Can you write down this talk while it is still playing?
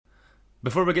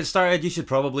Before we get started, you should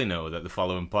probably know that the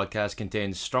following podcast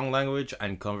contains strong language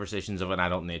and conversations of an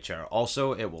adult nature.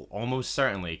 Also, it will almost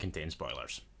certainly contain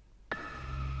spoilers.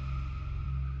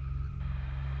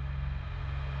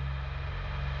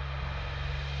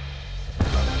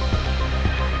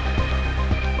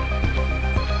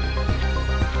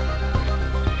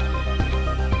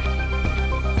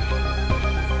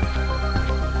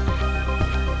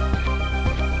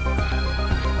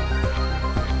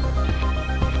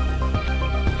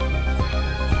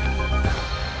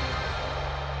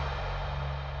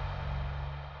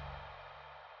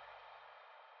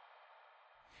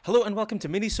 Hello and welcome to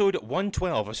Minisode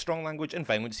 112 of Strong Language and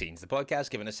Violent Scenes, the podcast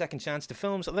giving a second chance to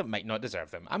films that might not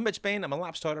deserve them. I'm Mitch Bain, I'm a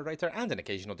lapsed horror writer and an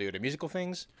occasional dude of musical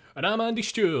things. And I'm Andy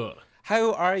Stewart.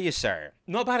 How are you, sir?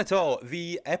 Not bad at all.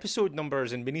 The episode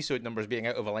numbers and Minisode numbers being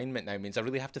out of alignment now means I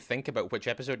really have to think about which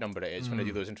episode number it is when I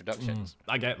do those introductions.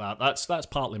 I get that. That's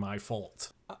partly my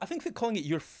fault. I think that calling it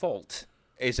your fault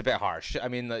is a bit harsh. I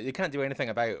mean, you can't do anything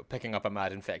about picking up a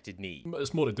mad infected knee.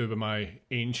 It's more to do with my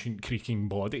ancient creaking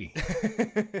body.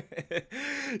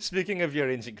 Speaking of your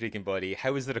ancient creaking body,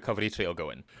 how is the recovery trail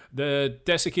going? The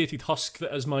desiccated husk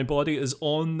that is my body is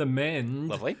on the mend.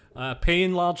 Lovely.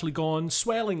 Pain largely gone,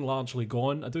 swelling largely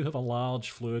gone. I do have a large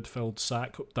fluid-filled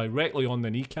sac directly on the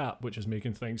kneecap, which is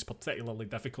making things particularly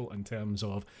difficult in terms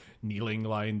of kneeling,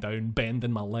 lying down,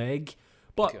 bending my leg.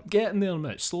 But getting there,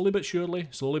 Mitch. Slowly but surely,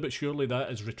 that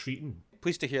is retreating.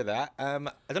 Pleased to hear that. I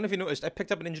don't know if you noticed, I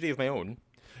picked up an injury of my own.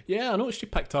 Yeah, I noticed you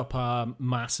picked up a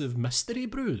massive mystery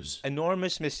bruise.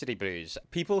 Enormous mystery bruise.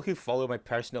 People who follow my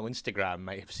personal Instagram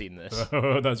might have seen this.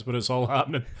 That's where it's all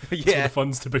happening. That's Yeah. where the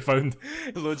fun's to be found.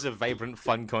 Loads of vibrant,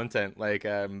 fun content, like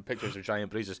pictures of giant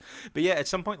bruises. But yeah, at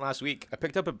some point last week, I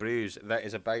picked up a bruise that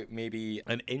is about maybe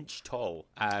an inch tall.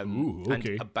 Ooh,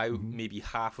 okay. And about maybe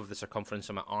half of the circumference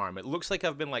of my arm. It looks like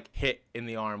I've been hit in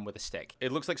the arm with a stick.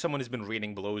 It looks like someone has been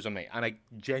raining blows on me, and I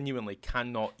genuinely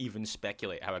cannot even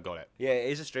speculate how I got it. Yeah, it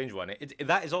is a strange one.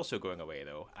 That is also going away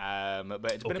though.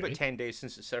 But it's been about 10 days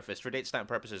since it surfaced. For date stamp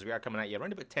purposes, we are coming at you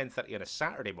around about 10:30 on a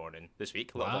Saturday morning this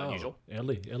week. A little bit unusual.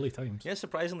 Early times. Yeah,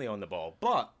 surprisingly on the ball.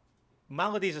 But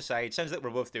maladies aside, sounds like we're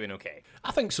both doing okay.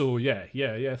 I think so, yeah.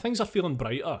 Things are feeling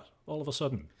brighter all of a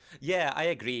sudden. Yeah, I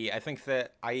agree. I think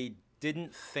that I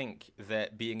didn't think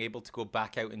that being able to go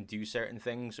back out and do certain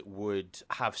things would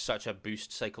have such a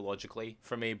boost psychologically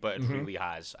for me, but it really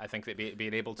has. I think that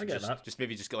being able to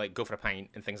just go for a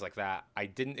pint and things like that, I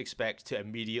didn't expect to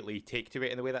immediately take to it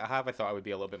in the way that I have. I thought I would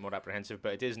be a little bit more apprehensive,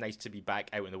 but it is nice to be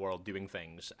back out in the world doing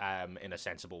things in a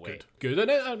sensible way. Good. And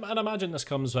I imagine this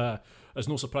comes as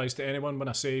no surprise to anyone when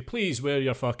I say, please wear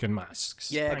your fucking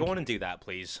masks. Yeah, go on and do that,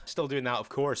 please. Still doing that, of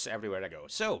course, everywhere I go.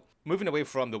 So, moving away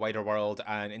from the wider world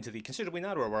and into the considerably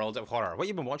narrower world of horror, what have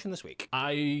you been watching this week?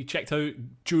 I checked out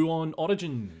Ju-on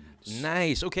Origins.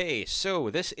 Nice. Okay, so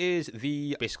this is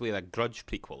basically the Grudge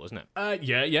prequel, isn't it?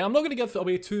 Yeah. I'm not going to give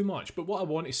away too much, but what I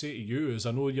want to say to you is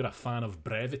I know you're a fan of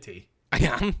brevity. I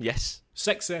am, yes.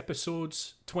 6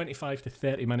 episodes, 25 to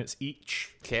 30 minutes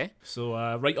each. Okay. So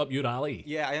right up your alley.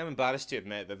 Yeah, I am embarrassed to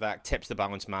admit that tips the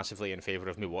balance massively in favour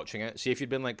of me watching it. See, if you'd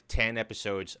been 10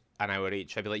 episodes, an hour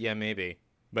each, I'd be like, yeah, maybe.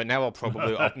 But now I'll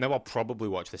probably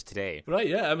watch this today. Right,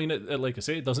 yeah. I mean, like I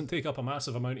say, it doesn't take up a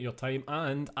massive amount of your time,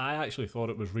 and I actually thought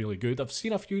it was really good. I've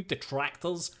seen a few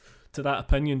detractors to that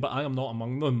opinion, but I am not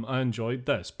among them. I enjoyed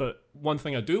this. But one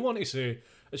thing I do want to say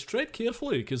is tread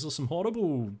carefully, because there's some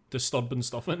horrible, disturbing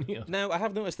stuff in here. Now, I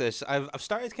have noticed this. I've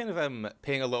started kind of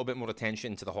paying a little bit more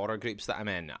attention to the horror groups that I'm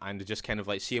in, and just kind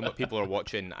of seeing what people are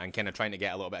watching and kind of trying to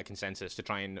get a little bit of consensus to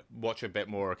try and watch a bit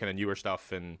more kind of newer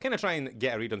stuff and kind of try and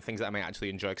get a read on things that I might actually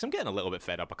enjoy, because I'm getting a little bit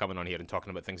fed up of coming on here and talking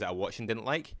about things that I watched and didn't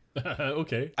like.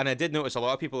 Okay. And I did notice a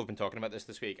lot of people have been talking about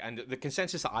this week, and the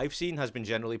consensus that I've seen has been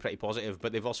generally pretty positive,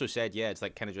 but they've also said, yeah, it's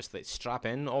kind of just strap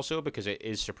in also, because it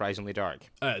is surprisingly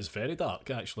dark. It is very dark,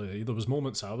 actually. There was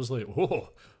moments I was like, oh,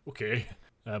 okay.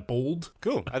 Bold.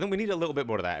 Cool. I think we need a little bit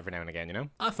more of that every now and again, you know?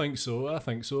 I think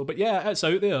so. But yeah, it's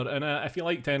out there. And if you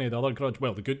liked any of the other Grudge,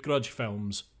 the good Grudge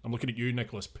films, I'm looking at you,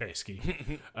 Nicholas Pesky,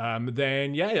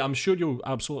 then yeah, I'm sure you'll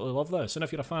absolutely love this. And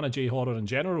if you're a fan of J-horror in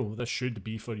general, this should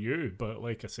be for you. But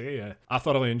like I say, I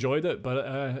thoroughly enjoyed it, but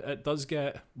it does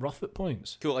get rough at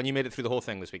points. Cool. And you made it through the whole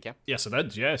thing this week, yeah? Yes, I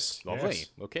did, yes. Lovely. Yes.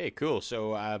 Okay, cool.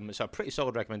 So a pretty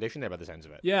solid recommendation there by the sounds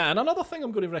of it. Yeah, and another thing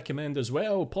I'm going to recommend as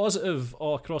well, positive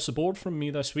across the board from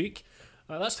me this week.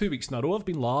 That's 2 weeks in a row. I've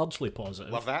been largely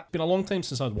positive. Love that. It's been a long time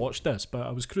since I'd watched this, but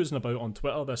I was cruising about on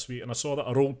Twitter this week and I saw that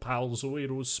our old pal Zoe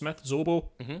Rose Smith, Zobo,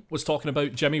 was talking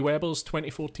about Jimmy Webber's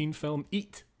 2014 film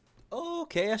Eat. Oh,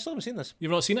 okay, I still haven't seen this.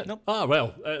 You've not seen it? Nope. Ah,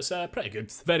 well, it's pretty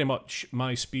good. Very much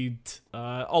my speed.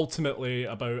 Ultimately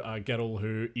about a girl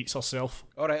who eats herself.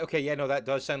 All right, okay, yeah, no, that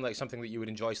does sound like something that you would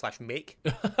enjoy / make.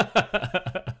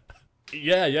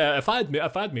 Yeah. If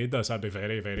I'd made this, I'd be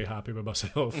very, very happy with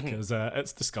myself because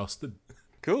it's disgusting.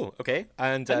 Cool, okay.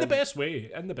 And In the best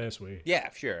way. yeah,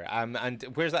 sure. And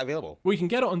where's that available? Well, you can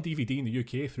get it on DVD in the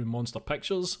UK through Monster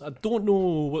Pictures. I don't know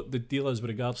what the deal is with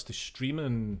regards to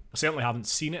streaming. I certainly haven't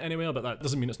seen it anywhere, but that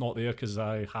doesn't mean it's not there because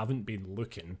I haven't been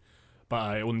looking. But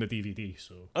I own the DVD,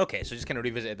 so... Okay, so just kind of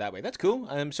revisit it that way. That's cool.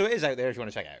 So it is out there if you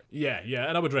want to check it out. Yeah,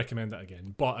 and I would recommend it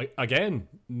again. But again,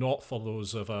 not for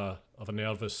those of a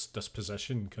nervous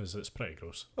disposition, because it's pretty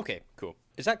gross. Okay, cool.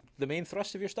 Is that the main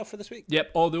thrust of your stuff for this week?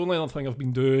 Yep. The only other thing I've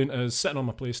been doing is sitting on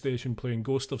my PlayStation playing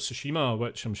Ghost of Tsushima,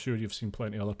 which I'm sure you've seen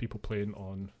plenty of other people playing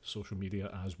on social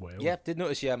media as well. Yeah, did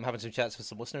notice you having some chats with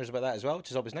some listeners about that as well,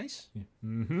 which is always nice.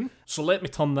 Mm-hmm. So let me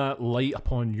turn that light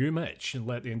upon you, Mitch, and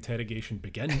let the interrogation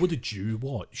begin. What did you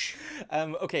watch?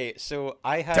 Okay, so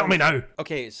I have... Tell me now!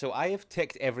 Okay, so I have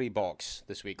ticked every box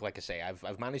this week, like I say.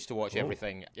 I've managed to watch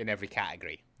everything in every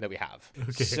category that we have.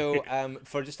 Okay. So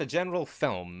for just a general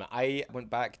film, I went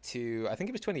back to, I think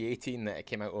it was 2018 that it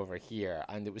came out over here,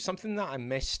 and it was something that I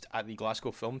missed at the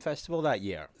Glasgow Film Festival that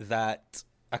year, that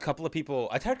a couple of people,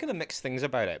 I'd heard kind of mixed things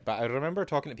about it, but I remember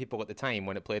talking to people at the time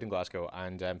when it played in Glasgow,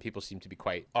 and people seemed to be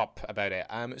quite up about it.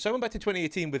 So I went back to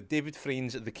 2018 with David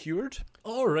Freen's The Cured.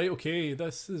 All right, okay,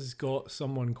 this has got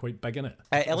someone quite big in it.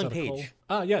 Ellen Page.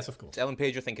 Ah, yes, of course. It's Ellen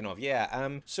Page you're thinking of,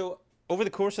 yeah. So... over the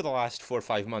course of the last 4 or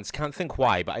 5 months, can't think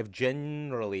why, but I've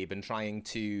generally been trying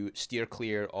to steer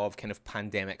clear of kind of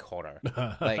pandemic horror.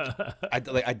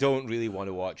 I don't really want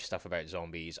to watch stuff about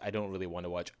zombies. I don't really want to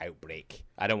watch Outbreak.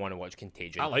 I don't want to watch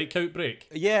Contagion. I like Outbreak.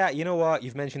 Yeah, you know what?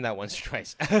 You've mentioned that once or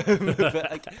twice.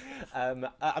 But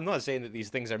I'm not saying that these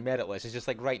things are meritless. It's just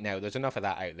like right now, there's enough of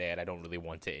that out there. I don't really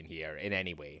want it in here in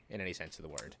any way, in any sense of the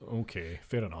word. Okay,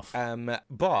 fair enough.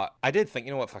 But I did think,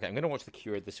 you know what? Fuck it. I'm going to watch The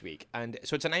Cured this week, and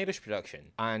so it's an Irish production.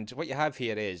 And what you have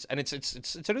here is, and it's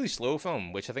a really slow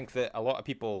film, which I think that a lot of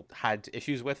people had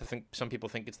issues with. I think some people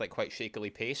think it's like quite shakily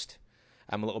paced.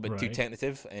 I'm a little bit too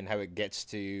tentative in how it gets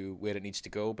to where it needs to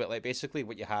go. But like basically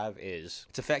what you have is,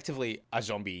 it's effectively a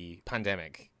zombie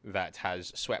pandemic that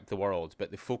has swept the world. But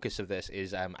the focus of this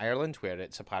is Ireland, where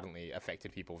it's apparently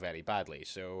affected people very badly.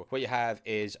 So what you have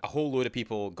is a whole load of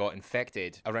people got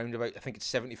infected. Around about, I think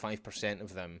it's 75%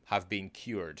 of them have been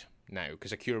cured now,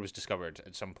 because a cure was discovered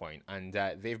at some point, and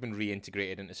they've been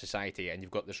reintegrated into society, and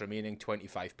you've got this remaining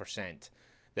 25%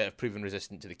 that have proven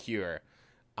resistant to the cure,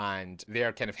 and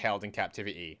they're kind of held in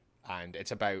captivity, and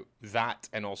it's about that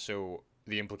and also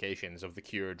the implications of the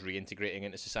cured reintegrating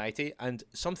into society. And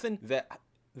something that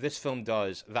this film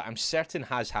does that I'm certain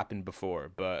has happened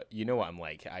before, but you know what I'm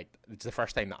like, it's the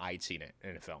first time that I'd seen it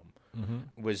in a film,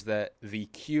 was that the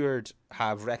cured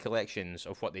have recollections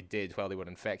of what they did while they were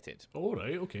infected. Oh,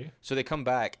 right, okay. So they come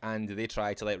back and they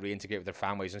try to like reintegrate with their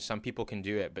families, and some people can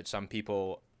do it, but some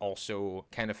people also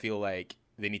kind of feel like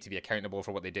they need to be accountable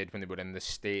for what they did when they were in this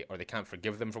state, or they can't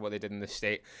forgive them for what they did in this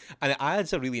state. And it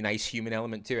adds a really nice human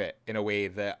element to it in a way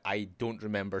that I don't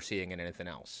remember seeing in anything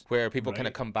else, where people kind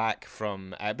of come back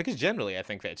from, because generally I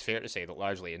think that it's fair to say that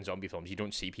largely in zombie films you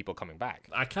don't see people coming back.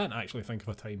 I can't actually think of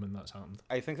a time when that's happened.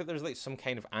 I think that there's like some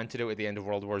kind of antidote at the end of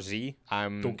World War Z.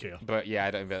 Don't care. But yeah,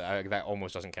 that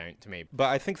almost doesn't count to me. But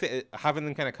I think that having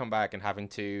them kind of come back and having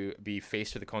to be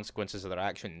faced with the consequences of their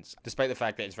actions, despite the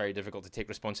fact that it's very difficult to take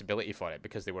responsibility for it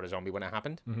because they were a zombie when it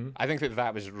happened, I think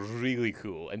that was really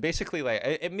cool. And basically, like,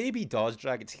 it maybe does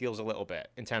drag its heels a little bit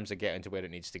in terms of getting to where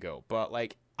it needs to go, but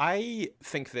like, I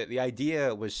think that the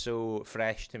idea was so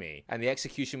fresh to me, and the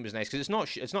execution was nice, because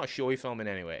it's not a showy film in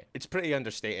any way. It's pretty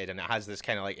understated, and it has this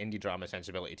kind of like indie drama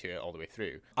sensibility to it all the way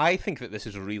through. I think that this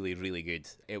is really, really good.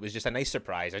 It was just a nice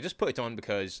surprise. I just put it on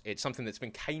because it's something that's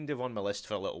been kind of on my list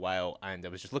for a little while, and I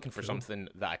was just looking for something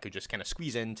that I could just kind of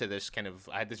squeeze into this kind of,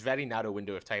 I had this very narrow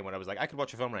window of time where I was like, I could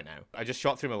watch a film right now. I just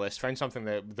shot through my list, found something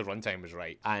that the runtime was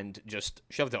right, and just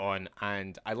shoved it on,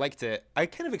 and I liked it. I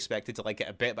kind of expected to like it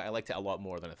a bit, but I liked it a lot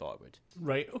more than I thought I would.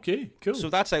 Right, okay, cool. So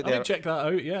that's out there. I might check that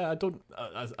out. Yeah, I don't,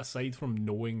 aside from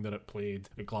knowing that it played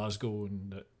at Glasgow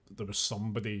and that there was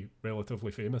somebody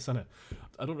relatively famous in it,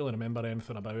 I don't really remember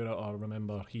anything about it or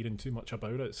remember hearing too much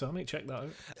about it, so I might check that out.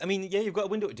 I mean, yeah, you've got a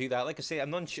window to do that. Like I say,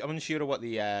 I'm unsure of what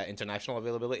the international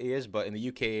availability is, but in the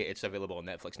UK it's available on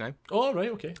Netflix now. Oh, right,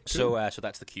 okay. Cool. So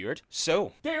that's The Cured.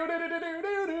 So Mitch,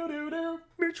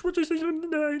 what did you say in the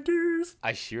 90s?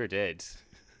 I sure did.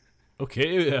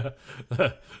 Okay, yeah.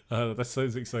 That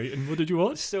sounds exciting. What did you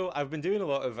watch? So I've been doing a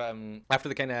lot of after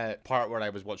the kind of part where I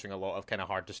was watching a lot of kind of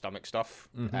hard to stomach stuff,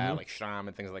 like Shram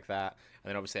and things like that. And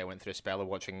then obviously I went through a spell of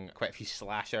watching quite a few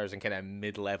slashers and kind of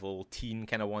mid-level teen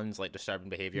kind of ones like Disturbing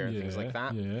Behavior and things like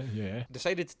that. Yeah.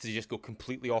 Decided to just go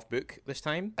completely off book this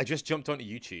time. I just jumped onto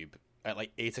YouTube at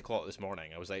like 8 o'clock this morning.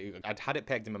 I was like, I'd had it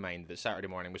pegged in my mind that Saturday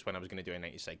morning was when I was going to do a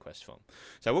 90s side quest film.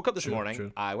 So I woke up this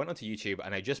morning, I went onto YouTube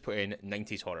and I just put in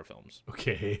 90s horror films.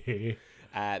 Okay.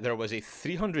 There was a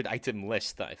 300 item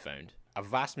list that I found. A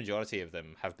vast majority of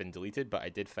them have been deleted, but I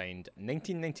did find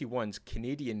 1991's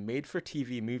Canadian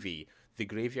made-for-TV movie, The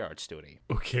Graveyard Story.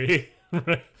 Okay.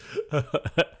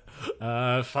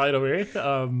 Fire away.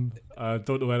 I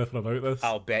don't know anything about this.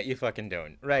 I'll bet you fucking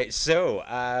don't. Right, so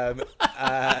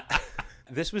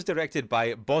this was directed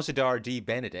by Bozidar D.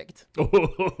 Benedict.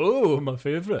 Oh, my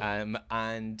favourite.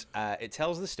 And it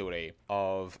tells the story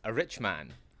of a rich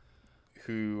man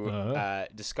who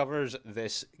discovers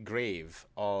this grave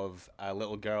of a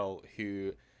little girl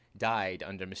who died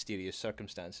under mysterious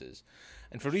circumstances.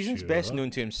 And for reasons best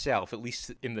known to himself, at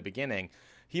least in the beginning,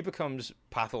 he becomes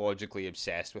pathologically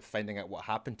obsessed with finding out what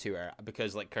happened to her,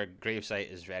 because like her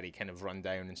gravesite is very kind of run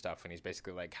down and stuff, and he's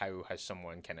basically like, how has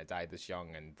someone kind of died this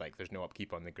young, and like there's no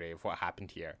upkeep on the grave, what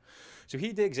happened here? So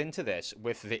he digs into this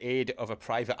with the aid of a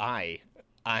private eye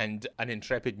and an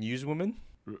intrepid newswoman.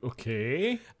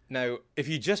 Okay. Now, if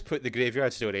you just put The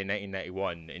Graveyard Story in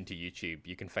 1991 into YouTube,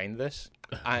 you can find this.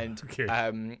 And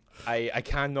I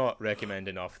cannot recommend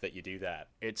enough that you do that.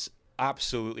 It's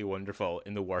absolutely wonderful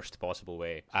in the worst possible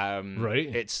way.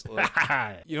 Right. It's like,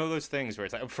 you know those things where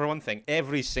it's like, for one thing,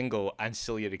 every single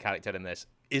ancillary character in this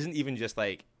isn't even just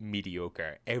like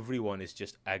mediocre. Everyone is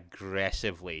just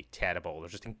aggressively terrible.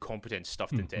 There's just incompetence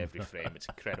stuffed into every frame. It's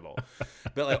incredible.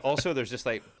 But like also there's just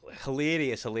like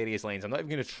hilarious lines. I'm not even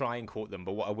going to try and quote them,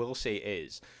 but what I will say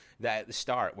is that at the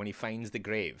start, when he finds the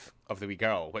grave of the wee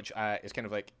girl, which is kind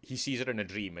of like, he sees her in a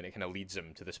dream and it kind of leads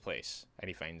him to this place, and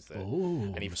he finds the...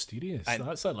 Oh, and mysterious.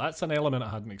 That's an element I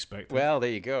hadn't expected. Well, there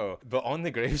you go. But on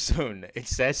the gravestone, it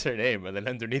says her name, and then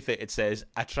underneath it, it says,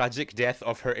 "A tragic death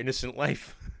of her innocent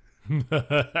life."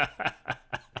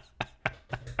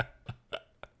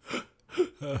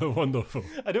 Wonderful.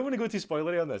 I don't want to go too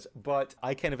spoilery on this, but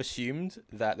I kind of assumed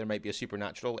that there might be a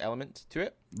supernatural element to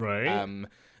it. Right.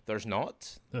 There's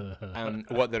not.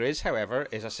 What there is, however,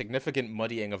 is a significant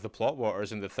muddying of the plot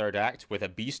waters in the third act with a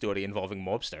B story involving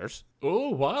mobsters. Oh,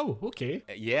 wow. Okay.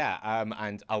 Yeah,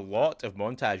 and a lot of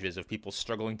montages of people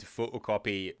struggling to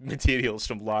photocopy materials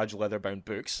from large leather-bound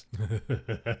books.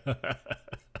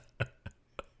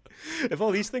 If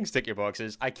all these things tick your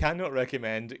boxes, I cannot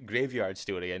recommend Graveyard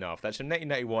Story enough. That's from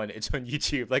 1991. It's on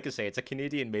YouTube. Like I say, it's a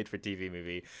Canadian made-for-TV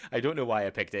movie. I don't know why I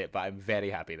picked it, but I'm very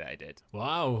happy that I did.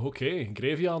 Wow, okay.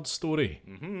 Graveyard Story.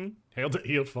 Mm-hmm. Heard it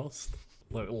here first.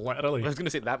 Literally. I was going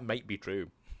to say, that might be true.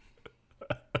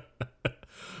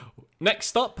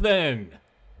 Next up, then.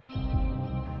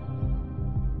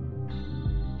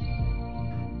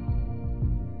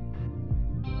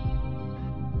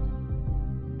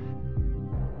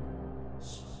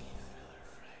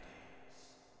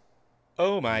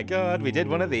 Oh my god, we did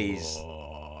one of these.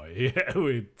 Oh, yeah,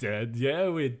 we did. Yeah,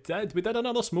 we did. We did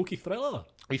another smoky thriller.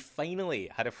 We finally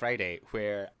had a Friday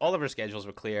where all of our schedules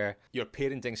were clear. Your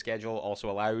parenting schedule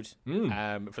also allowed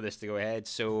for this to go ahead.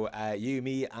 So you,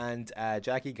 me, and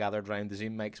Jackie gathered around the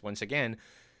Zoom mics once again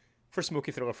for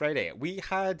Smoky Thriller Friday. We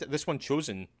had this one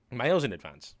chosen miles in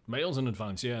advance. Miles in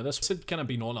advance, yeah. This had kind of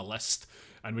been on a list,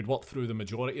 and we'd walked through the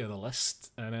majority of the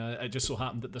list, and it just so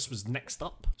happened that this was next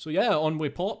up. So yeah, on we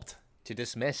popped. To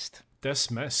Dismissed.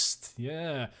 Dismissed,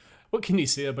 yeah. What can you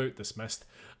say about Dismissed?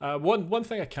 One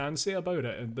thing I can say about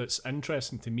it, and that's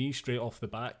interesting to me straight off the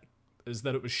bat, is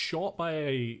that it was shot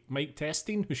by Mike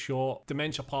Testine, who shot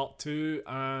Dementia Part 2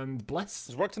 and Bliss.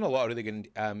 He's worked on a lot of really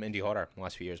good indie horror in the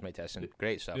last few years, Mike Testine.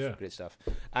 Great stuff, yeah. Great stuff.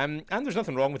 And there's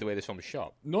nothing wrong with the way this film was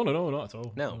shot. No, not at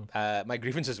all. No. My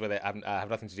grievances with it have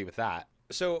nothing to do with that.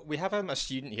 So we have a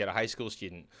student here, a high school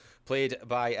student, played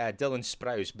by Dylan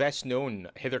Sprouse, best known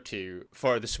hitherto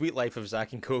for The Sweet Life of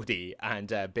Zack and Cody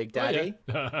and Big Daddy.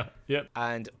 Oh, yeah. Yep.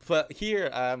 And here,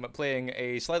 playing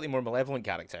a slightly more malevolent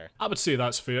character. I would say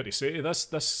that's fair to say.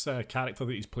 This character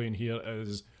that he's playing here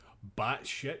is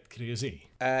batshit crazy.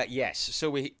 Yes.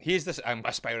 So he's this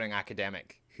aspiring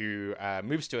academic who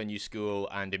moves to a new school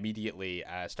and immediately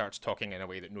starts talking in a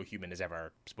way that no human has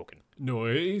ever spoken. No,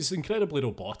 he's incredibly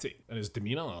robotic in his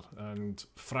demeanour and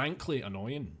frankly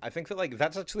annoying. I think that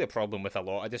that's actually a problem with a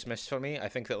lot of Dismissed for me. I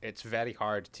think that it's very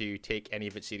hard to take any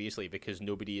of it seriously because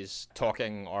nobody is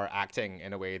talking or acting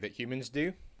in a way that humans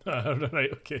do.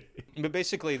 Right, okay. But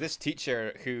basically, this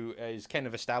teacher, who is kind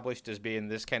of established as being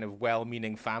this kind of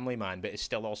well-meaning family man, but is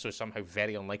still also somehow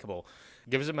very unlikable,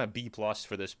 gives him a B+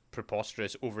 for this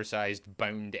preposterous, oversized,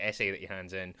 bound essay that he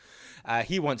hands in.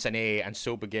 He wants an A, and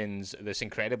so begins this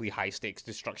incredibly high-stakes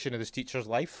destruction of this teacher's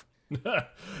life.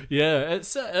 Yeah,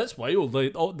 it's wild.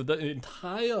 Like the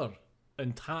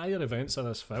entire events of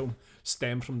this film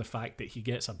stem from the fact that he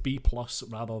gets a B+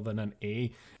 rather than an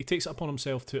A. He takes it upon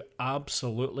himself to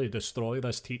absolutely destroy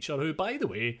this teacher, who, by the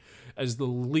way, is the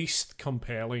least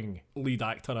compelling lead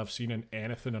actor I've seen in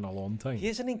anything in a long time. He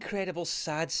is an incredible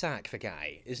sad sack, the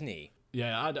guy, isn't he?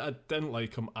 Yeah, I didn't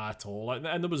like him at all.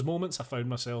 And there was moments I found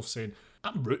myself saying,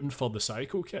 I'm rooting for the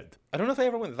Psycho Kid. I don't know if I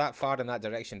ever went that far in that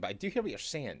direction, but I do hear what you're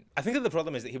saying. I think that the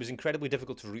problem is that he was incredibly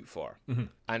difficult to root for. Mm-hmm.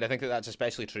 And I think that that's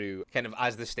especially true kind of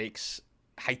as the stakes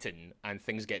heighten and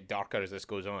things get darker as this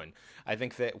goes on. I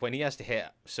think that when he has to hit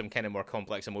some kind of more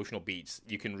complex emotional beats,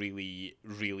 you can really,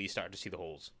 really start to see the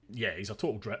holes. Yeah, he's a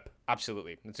total drip.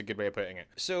 Absolutely. That's a good way of putting it.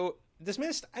 So,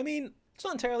 Dismissed, I mean, it's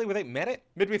not entirely without merit.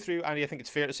 Midway through, Andy, I think it's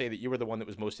fair to say that you were the one that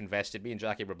was most invested. Me and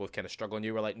Jackie were both kind of struggling.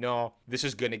 You were like, no, this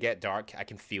is going to get dark. I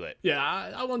can feel it. Yeah,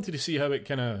 I wanted to see how it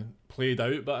kind of played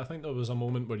out, but I think there was a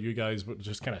moment where you guys were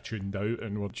just kind of tuned out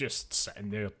and were just sitting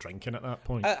there drinking at that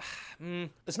point.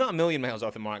 It's not a million miles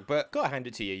off the mark, but gotta hand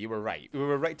it to you. You were right. We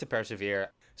were right to persevere.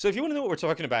 So if you want to know what we're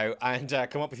talking about and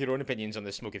come up with your own opinions on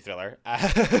this smoky thriller,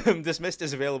 Dismissed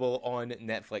is available on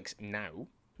Netflix now.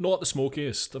 Not the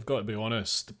smokiest, I've got to be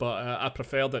honest, but I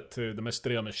preferred it to The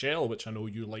Mystery of Michelle, which I know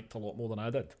you liked a lot more than I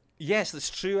did. Yes,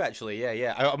 that's true, actually.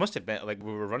 Yeah. I must admit, like,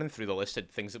 we were running through the listed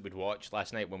things that we'd watched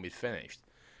last night when we'd finished,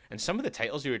 and some of the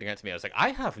titles you were reading out to me, I was like, I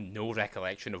have no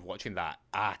recollection of watching that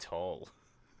at all.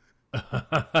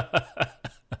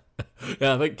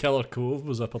 Yeah, I think Killer Cove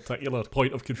was a particular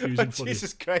point of confusion for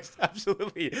Jesus Christ,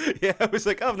 absolutely. Yeah, I was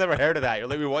like, I've never heard of that. You're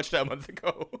like, we watched it a month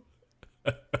ago.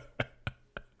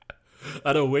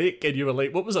 And Awake, and you were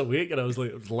like, what was Awake? And I was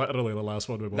like, it was literally the last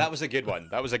one we watched. That was a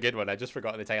good one. I just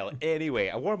forgot the title. Anyway,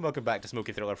 a warm welcome back to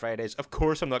Smoky Thriller Fridays. Of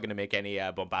course, I'm not going to make any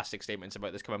bombastic statements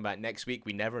about this coming back next week.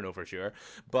 We never know for sure.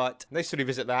 But nice to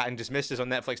revisit that, and Dismissed is on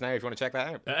Netflix now if you want to check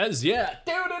that out. It is, yeah.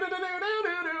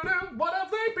 What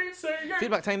have they been saying?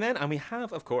 Feedback time then, and we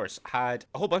have, of course, had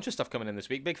a whole bunch of stuff coming in this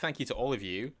week. Big thank you to all of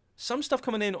you. Some stuff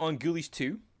coming in on Ghoulies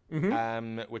 2.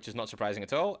 Which is not surprising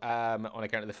at all, on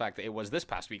account of the fact that it was this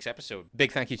past week's episode.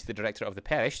 Big thank you to the director of The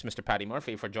Perished, Mr. Paddy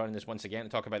Murphy, for joining us once again to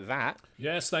talk about that.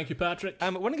 Yes, thank you, Patrick. I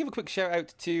want to give a quick shout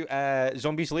out to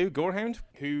Zombies Lou Gorehound,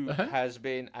 who has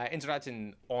been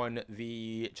interacting on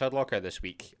the Chud Locker this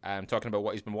week, talking about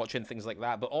what he's been watching, things like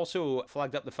that, but also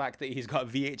flagged up the fact that he's got a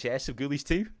VHS of Ghoulies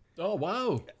 2. Oh,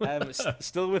 wow.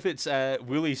 Still with its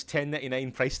Woolies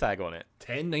 $10.99 price tag on it.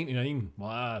 $10.99.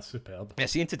 Wow, superb. Yeah,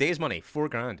 see, in today's money,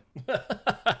 $4,000.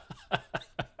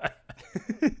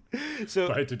 So,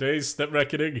 by today's step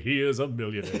reckoning, he is a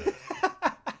millionaire.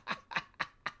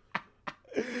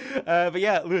 But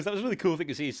yeah, Lewis, that was a really cool thing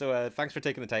to see, so thanks for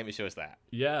taking the time to show us that.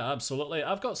 Yeah, absolutely.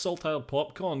 I've got Saltire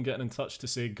Popcorn getting in touch to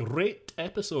say, great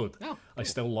episode. Oh, cool. I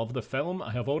still love the film.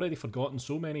 I have already forgotten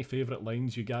so many favourite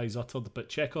lines you guys uttered, but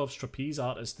Chekhov's trapeze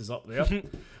artist is up there.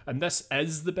 And this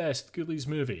is the best Ghoulies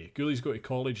movie. Ghoulies Go to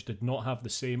College did not have the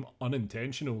same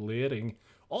unintentional layering.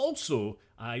 Also,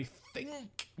 I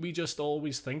think we just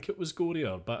always think it was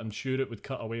gorier, but I'm sure it would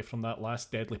cut away from that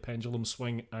last deadly pendulum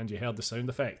swing and you heard the sound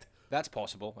effect. That's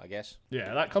possible, I guess.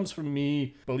 Yeah, that comes from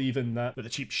me believing that the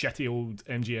cheap, shitty old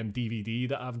MGM DVD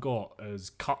that I've got is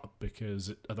cut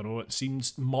because, I don't know, it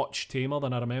seems much tamer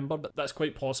than I remember, but that's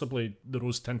quite possibly the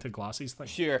rose-tinted glasses thing.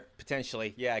 Sure,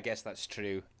 potentially. Yeah, I guess that's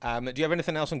true. Do you have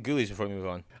anything else on Ghoulies before we move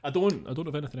on? I don't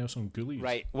have anything else on Ghoulies.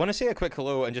 Right. I want to say a quick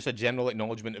hello and just a general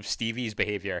acknowledgement of Stevie's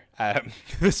behaviour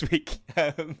this week.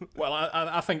 Well,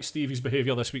 I think Stevie's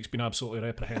behaviour this week's been absolutely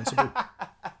reprehensible.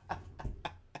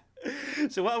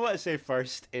 So what I want to say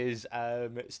first is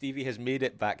Stevie has made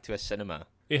it back to a cinema.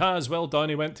 He has. Well done.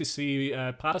 He went to see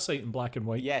Parasite in black and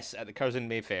white. Yes, at the Curzon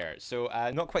Mayfair. So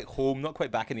not quite home, not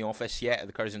quite back in the office yet at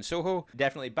the Curzon Soho.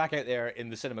 Definitely back out there in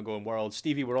the cinema-going world.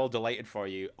 Stevie, we're all delighted for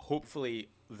you. Hopefully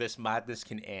this madness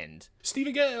can end.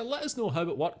 Stevie, let us know how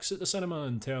it works at the cinema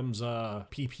in terms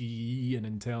of PPE and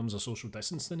in terms of social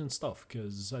distancing and stuff,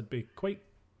 because I'd be quite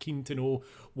keen to know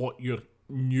what your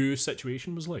new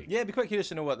situation was like. Yeah, I'd be quite curious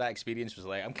to know what that experience was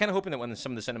like. I'm kind of hoping that when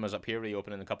some of the cinemas up here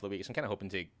reopen in a couple of weeks, I'm kind of hoping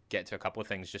to get to a couple of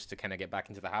things just to kind of get back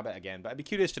into the habit again. But I'd be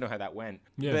curious to know how that went.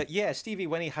 Yeah. But yeah, Stevie,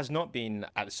 when he has not been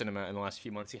at the cinema in the last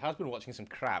few months, he has been watching some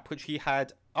crap, which he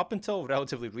had, up until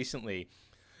relatively recently,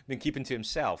 been keeping to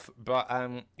himself. But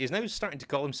he's now starting to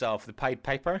call himself the Pied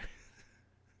Piper.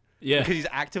 Yeah. Because he's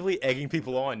actively egging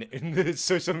people on in the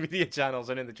social media channels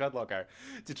and in the Chud Locker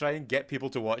to try and get people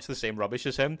to watch the same rubbish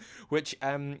as him, which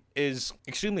is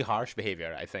extremely harsh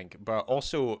behaviour, I think, but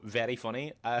also very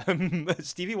funny.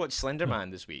 Stevie watched Slender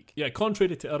Man this week. Yeah,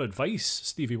 contrary to our advice,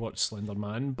 Stevie watched Slender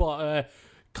Man, but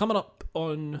coming up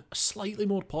on a slightly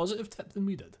more positive tip than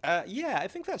we did. Yeah, I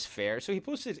think that's fair. So he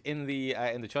posted in the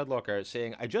Chud Locker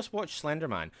saying, "I just watched Slender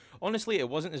Man. Honestly, it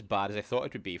wasn't as bad as I thought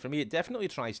it would be. For me, it definitely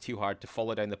tries too hard to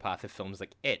follow down the path of films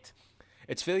like It.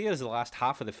 Its failure is the last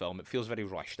half of the film. It feels very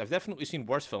rushed. I've definitely seen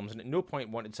worse films and at no point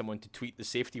wanted someone to tweet the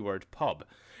safety word pub.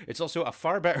 It's also a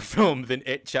far better film than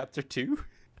It Chapter 2.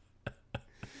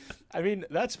 I mean,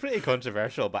 that's pretty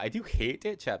controversial, but I do hate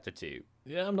It Chapter 2.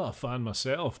 Yeah, I'm not a fan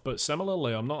myself, but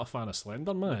similarly, I'm not a fan of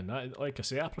Slender Man. Like I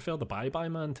say, I prefer the Bye Bye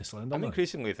Man to Slender I'm Man.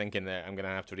 increasingly thinking that I'm going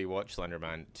to have to rewatch Slender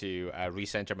Man to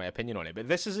recenter my opinion on it, but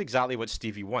this is exactly what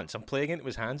Stevie wants. I'm playing into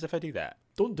his hands if I do that.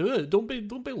 Don't do it. Don't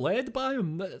be led by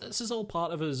him. This is all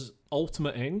part of his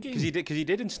ultimate endgame. Because he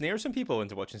did ensnare some people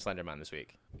into watching Slender Man this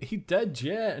week. He did,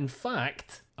 yeah. In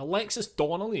fact, Alexis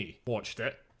Donnelly watched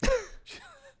it.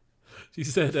 She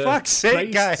said, "Fuck's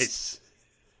sake, Christ, guys!"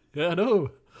 Yeah, I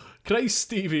know. Christ,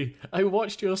 Stevie, I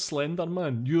watched your Slender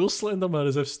Man. Your Slender Man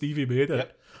as if Stevie made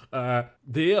it. Yep.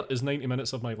 There is 90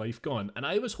 minutes of my life gone. And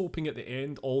I was hoping at the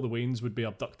end all the Waynes would be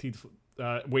abducted.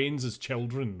 Waynes as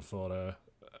children for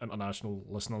international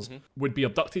listeners would be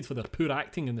abducted for their poor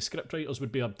acting, and the scriptwriters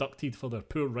would be abducted for their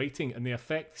poor writing, and the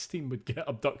effects team would get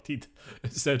abducted,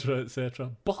 etc.,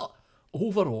 etc. But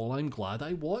overall, I'm glad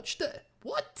I watched it.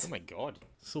 What? Oh my god.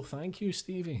 So thank you,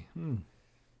 Stevie.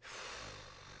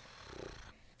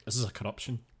 This is a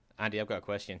corruption. Andy, I've got a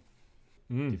question.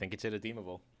 Do you think it's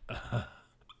irredeemable?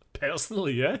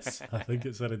 Personally, yes. I think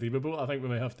it's irredeemable. I think we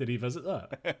might have to revisit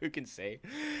that. Who can say?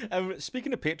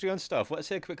 Speaking of Patreon stuff, let's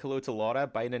say a quick hello to Laura,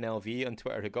 Binen LV on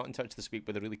Twitter, who got in touch this week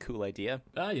with a really cool idea.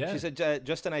 Yeah. She said,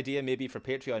 just an idea maybe for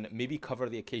Patreon, maybe cover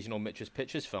the occasional Mitch's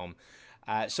Pitches film.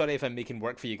 Sorry if I'm making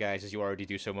work for you guys, as you already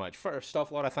do so much. First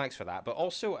off, Laura, thanks for that. But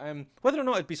also, whether or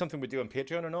not it'd be something we do on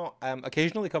Patreon or not,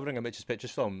 occasionally covering a Mitch's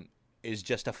Pitches film is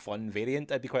just a fun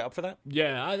variant. I'd be quite up for that.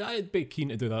 Yeah, I'd be keen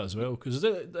to do that as well, because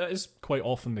that is quite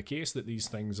often the case that these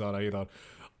things are either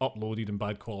uploaded in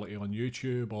bad quality on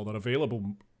YouTube or they're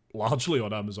available largely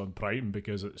on Amazon Prime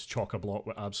because it's chock-a-block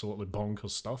with absolutely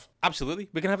bonkers stuff. Absolutely.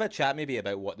 We can have a chat maybe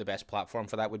about what the best platform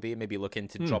for that would be, maybe look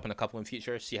into dropping a couple in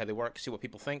future, see how they work, see what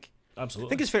people think. Absolutely. I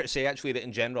think it's fair to say, actually, that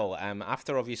in general,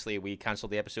 after obviously we cancelled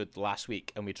the episode last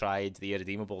week and we tried the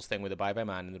Irredeemables thing with the Bye Bye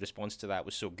Man, and the response to that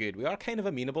was so good, we are kind of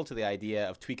amenable to the idea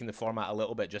of tweaking the format a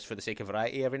little bit just for the sake of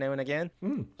variety every now and again.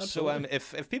 So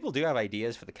if people do have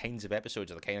ideas for the kinds of episodes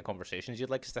or the kind of conversations you'd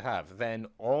like us to have, then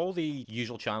all the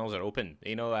usual channels are open.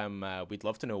 You know, we'd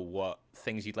love to know what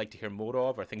things you'd like to hear more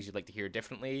of or things you'd like to hear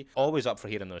differently. Always up for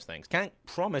hearing those things. Can't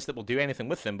promise that we'll do anything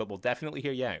with them, but we'll definitely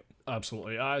hear you out.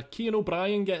 Absolutely. Cian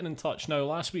O'Brien getting in touch. Now,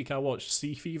 last week I watched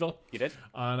Sea Fever. You did?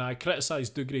 And I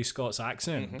criticised Dougray Scott's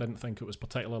accent. Didn't think it was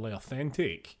particularly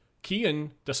authentic.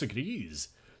 Cian disagrees,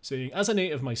 saying, as a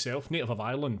native myself, native of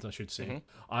Ireland, I should say,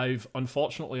 I've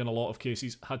unfortunately in a lot of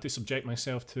cases had to subject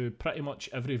myself to pretty much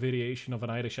every variation of an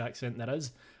Irish accent there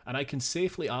is, and I can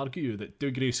safely argue that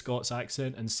Dougray Scott's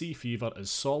accent in Sea Fever is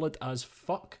solid as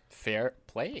fuck. Fair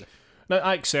play. Now,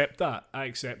 I accept that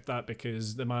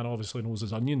because the man obviously knows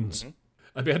his onions.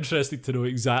 I'd be interested to know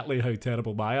exactly how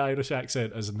terrible my Irish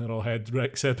accent is in the Rawhead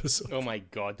Rex episode. Oh my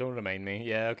god, don't remind me.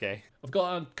 Yeah, okay. I've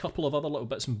got a couple of other little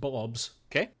bits and bobs.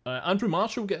 Okay. Andrew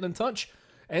Marshall getting in touch.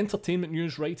 Entertainment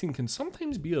news writing can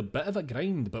sometimes be a bit of a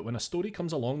grind, but when a story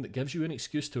comes along that gives you an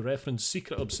excuse to reference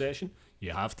Secret Obsession,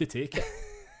 you have to take it.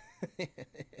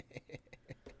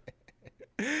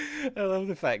 I love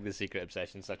the fact that Secret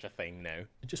Obsession's such a thing now.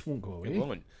 It just won't go away. It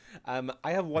won't.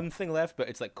 I have one thing left, but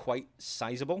it's like quite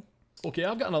sizable. Okay,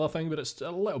 I've got another thing, but it's a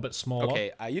little bit smaller.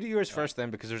 Okay, you do yours first then,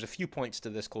 because there's a few points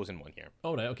to this closing one here.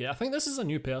 Alright, okay. I think this is a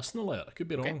new person alert. I could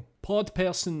be wrong.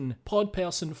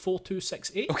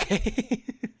 Podperson4268 Okay.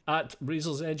 at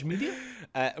Razor's Edge Media.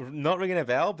 Not ringing a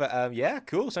bell, but yeah,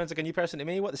 cool. Sounds like a new person to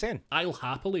me. What are they saying? I'll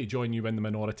happily join you in the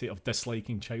minority of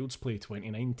disliking Child's Play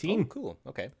 2019. Oh, cool.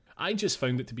 Okay. I just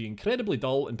found it to be incredibly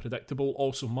dull and predictable.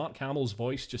 Also, Mark Hamill's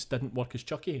voice just didn't work as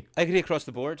Chucky. I agree across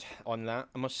the board on that,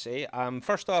 I must say.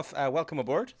 First off, welcome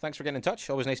aboard. Thanks for getting in touch.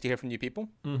 Always nice to hear from new people.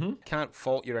 Can't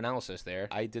fault your analysis there.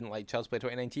 I didn't like Child's Play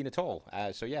 2019 at all.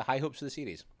 So yeah, high hopes for the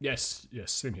series. Yes,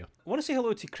 same here. I want to say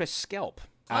hello to Chris Skelp.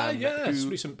 Yes,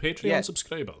 recent Patreon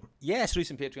subscriber. Yes,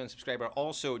 recent Patreon subscriber.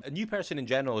 Also, a new person in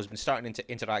general has been starting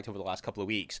to interact over the last couple of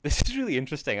weeks. This is really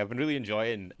interesting. I've been really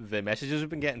enjoying the messages we've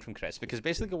been getting from Chris, because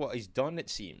basically what he's done, it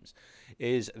seems,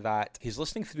 is that he's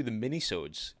listening through the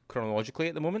minisodes chronologically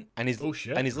at the moment, and he's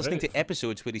listening to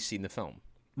episodes where he's seen the film.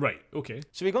 Right, okay.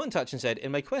 So he got in touch and said,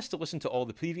 in my quest to listen to all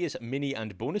the previous mini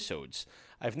and bonusodes,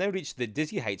 I've now reached the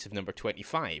dizzy heights of number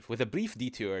 25, with a brief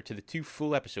detour to the 2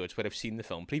 full episodes where I've seen the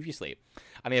film previously.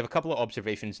 And I have a couple of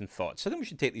observations and thoughts, so I think we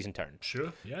should take these in turn.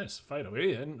 Sure, yes, fire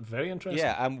away, and very interesting.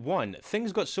 Yeah, 1,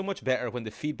 things got so much better when the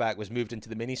feedback was moved into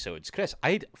the minisodes. Chris,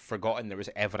 I'd forgotten there was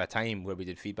ever a time where we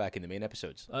did feedback in the main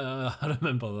episodes. I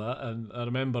remember that, and I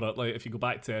remember it, like, if you go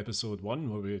back to episode 1,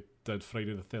 where we did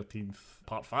Friday the 13th,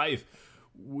 part 5,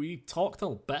 we talked a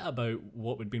bit about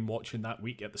what we'd been watching that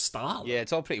week at the start. Yeah,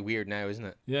 it's all pretty weird now, isn't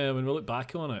it? Yeah, when we look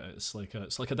back on it, it's like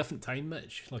a different time,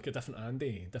 Mitch, like a different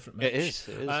Andy, different Mitch. It is.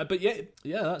 But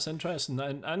yeah, that's interesting,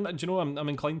 and do you know, I'm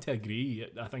inclined to agree.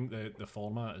 I think the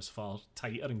format is far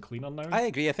tighter and cleaner now. I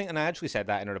agree. And I actually said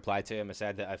that in a reply to him. I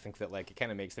said that I think that like it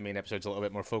kind of makes the main episodes a little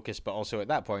bit more focused, but also at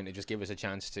that point it just gave us a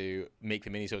chance to make the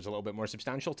minisodes a little bit more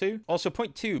substantial too. Also,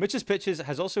 point 2, Mitch's Pitches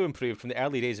has also improved from the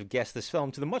early days of Guess This Film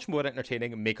to the much more entertaining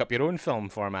Make Up Your Own Film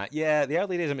format. Yeah, the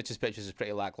early days of Mitch's Pitches is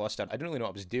pretty lackluster. I didn't really know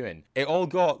what I was doing. It all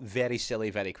got very silly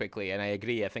very quickly, and I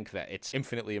agree. I think that it's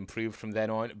infinitely improved from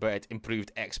then on, but it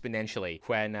improved exponentially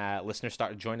when listeners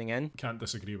started joining in. Can't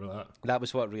disagree with that. That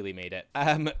was what really made it.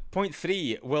 Point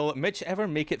 3, will Mitch ever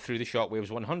make it through the Shockwaves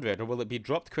 100, or will it be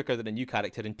dropped quicker than a new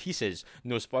character in pieces?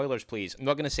 No spoilers, please. I'm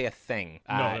not going to say a thing.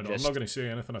 No, I'm not going to say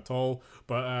anything at all,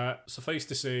 but suffice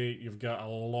to say, you've got a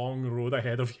long road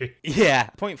ahead of you. Yeah.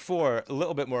 Point 4, a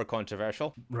little bit more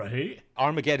controversial. Right.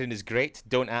 Armageddon is great.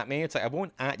 Don't at me. It's like, I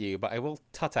won't at you, but I will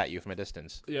tut at you from a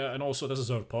distance. Yeah, and also this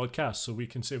is our podcast, so we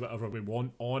can say whatever we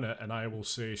want on it, and I will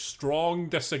say strong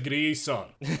disagree, sir.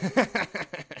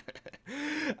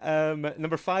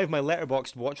 Number 5, my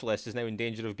Letterboxd watch list is now in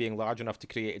danger of being large enough to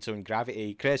create its own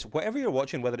gravity. Chris, whatever you're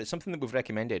watching, whether it's something that we've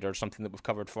recommended or something that we've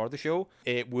covered for the show,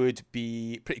 it would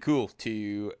be pretty cool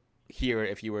to hear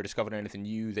if you were discovering anything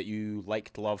new that you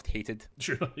liked, loved, hated.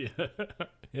 Sure, yeah.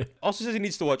 Yeah. Also says he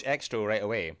needs to watch Extra right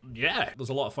away. Yeah, there's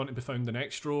a lot of fun to be found in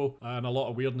Extra, and a lot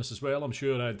of weirdness as well. I'm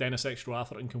sure Dennis Extra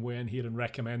Atherton can weigh in here and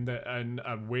recommend it in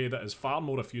a way that is far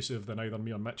more effusive than either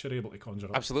me or Mitch are able to conjure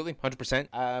up. Absolutely, 100%.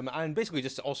 And basically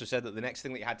just also said that the next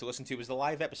thing that you had to listen to was the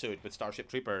live episode with Starship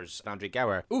Troopers, Andre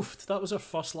Gower. Oof, that was our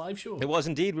first live show. It was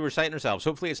indeed. We were citing ourselves.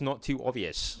 Hopefully it's not too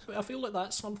obvious. But I feel like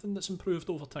that's something that's improved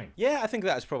over time. Yeah, I think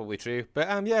that's probably true. But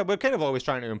yeah, we're kind of always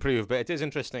trying to improve, but it is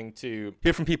interesting to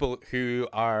hear from people who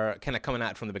are kind of coming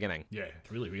at it from the beginning. Yeah,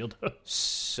 really weird.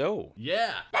 So.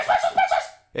 Yeah.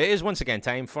 It is once again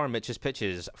time for Mitch's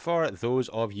Pitches. For those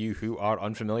of you who are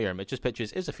unfamiliar, Mitch's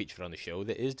Pitches is a feature on the show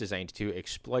that is designed to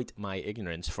exploit my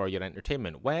ignorance for your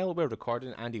entertainment. While we're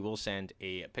recording, Andy will send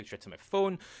a picture to my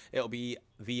phone. It'll be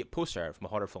the poster from a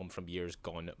horror film from years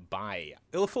gone by.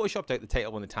 It'll have photoshopped out the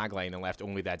title and the tagline and left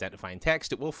only the identifying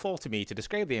text. It will fall to me to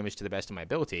describe the image to the best of my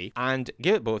ability and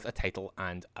give it both a title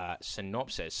and a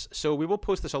synopsis. So we will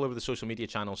post this all over the social media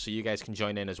channels so you guys can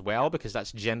join in as well, because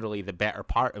that's generally the better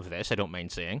part of this, I don't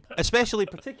mind saying. Especially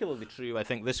particularly true, I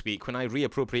think, this week when I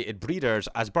reappropriated breeders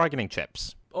as bargaining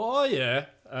chips. Oh, yeah.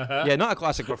 Yeah, not a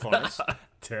classic performance.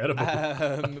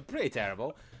 Terrible. Pretty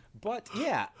terrible. But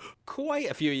yeah,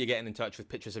 quite a few of you getting in touch with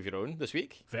pictures of your own this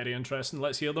week. Very interesting.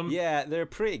 Let's hear them. Yeah, they're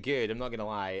pretty good, I'm not going to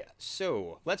lie.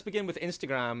 So, let's begin with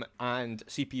Instagram and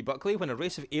CP Buckley. When a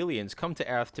race of aliens come to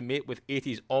Earth to mate with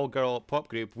 80s all-girl pop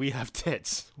group We Have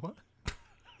Tits. What?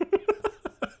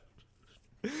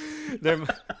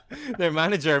 Their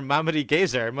manager, Mamori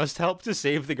Gazer, must help to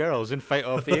save the girls and fight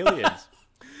off the aliens.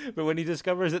 But when he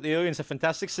discovers that the aliens have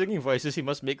fantastic singing voices, he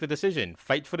must make the decision.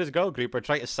 Fight for his girl group or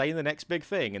try to sign the next big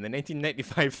thing in the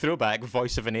 1995 throwback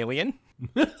Voice of an Alien.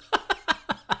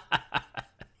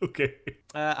 Okay.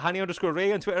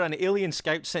 Hani_Ray on Twitter, an alien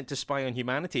scout sent to spy on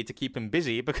humanity to keep him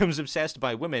busy, becomes obsessed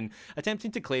by women,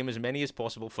 attempting to claim as many as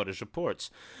possible for his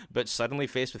reports. But suddenly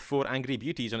faced with 4 angry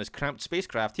beauties on his cramped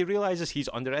spacecraft, he realizes he's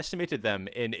underestimated them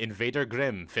in Invader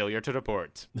Grimm, Failure to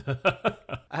Report.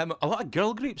 A lot of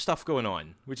girl group stuff going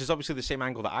on, which is obviously the same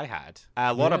angle that I had.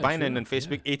 Laura Bynon on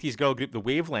Facebook, 80s girl group The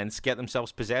Wavelengths get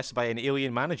themselves possessed by an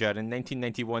alien manager in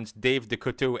 1991's Dave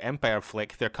DeCoteau Empire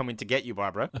flick They're Coming to Get You,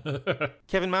 Barbara.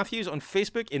 Kevin Matthews on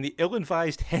Facebook, in the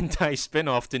ill-advised hentai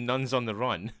spin-off to Nuns on the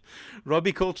Run,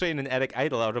 Robbie Coltrane and Eric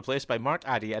Idle are replaced by Mark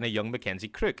Addy and a young Mackenzie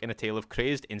Crook in a tale of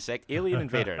crazed insect alien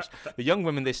invaders. The young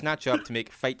women they snatch up to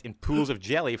make fight in pools of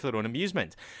jelly for their own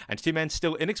amusement, and 2 men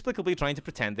still inexplicably trying to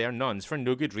pretend they are nuns for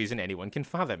no good stupid reason anyone can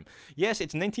fathom. Yes,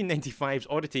 it's 1995's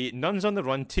oddity, Nuns on the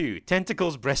Run 2,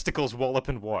 Tentacles, Breasticles, Wallop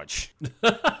and Watch.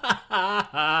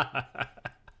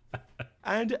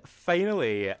 And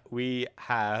finally, we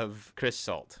have Chris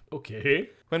Salt. Okay.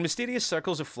 When mysterious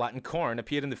circles of flattened corn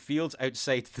appear in the fields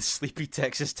outside the sleepy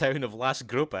Texas town of Las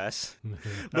Gropas,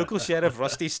 local sheriff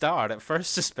Rusty Starr at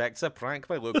first suspects a prank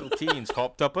by local teens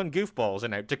hopped up on goofballs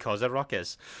and out to cause a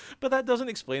ruckus. But that doesn't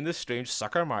explain the strange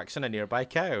sucker marks on a nearby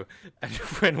cow. And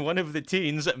when one of the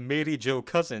teens, Mary Jo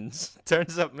Cousins,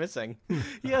 turns up missing,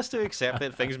 he has to accept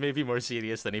that things may be more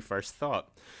serious than he first thought.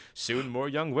 Soon, more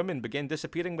young women begin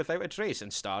disappearing without a trace,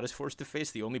 and Starr is forced to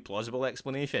face the only plausible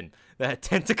explanation. The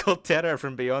tentacled terror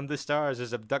from beyond the stars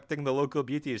is abducting the local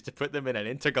beauties to put them in an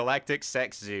intergalactic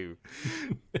sex zoo.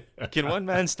 Can one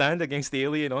man stand against the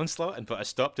alien onslaught and put a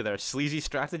stop to their sleazy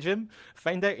stratagem?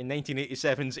 Find out in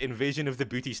 1987's Invasion of the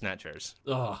Booty Snatchers.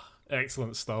 Oh,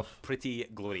 excellent stuff. Pretty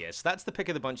glorious. That's the pick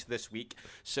of the bunch this week.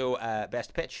 So,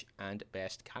 best pitch and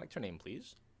best character name,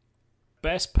 please.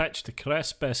 Best pitch to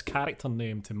Chris, best character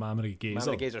name to Mammory Gazer.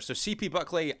 Mammory Gazer. So CP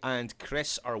Buckley and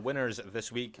Chris are winners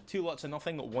this week. 2 lots of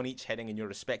nothing, one each heading in your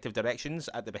respective directions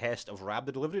at the behest of Rab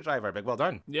the Delivery Driver. Big well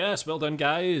done. Yes, well done,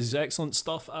 guys. Excellent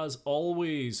stuff as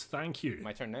always. Thank you.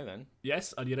 My turn now then.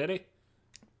 Yes, are you ready?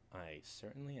 I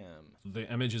certainly am. The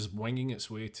image is winging its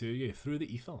way to you through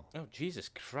the ether. Oh, Jesus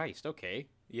Christ. Okay.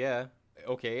 Yeah.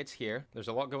 Okay, it's here. There's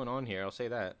a lot going on here, I'll say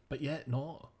that. But yet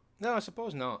not. No, I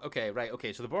suppose not. Okay, right.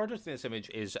 Okay, so the border to this image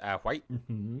is white.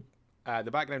 Mm-hmm. The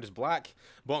background is black.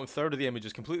 Bottom third of the image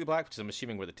is completely black, which is, I'm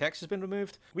assuming, where the text has been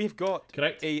removed. We've got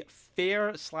Correct. A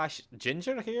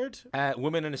fair/ginger-haired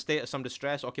woman in a state of some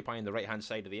distress occupying the right-hand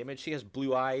side of the image. She has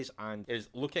blue eyes and is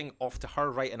looking off to her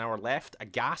right and our left,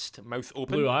 aghast, mouth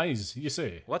open. Blue eyes, you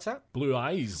say? What's that? Blue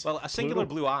eyes. Well, a singular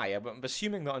blue eye. I'm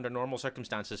assuming that under normal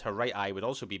circumstances her right eye would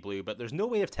also be blue, but there's no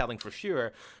way of telling for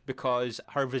sure because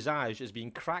her visage is being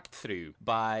cracked through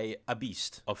by a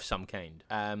beast of some kind.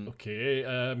 Okay,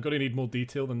 I'm going to need more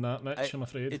detail than that, Mitch, I'm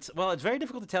afraid. It's very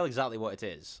difficult to tell exactly what it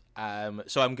is.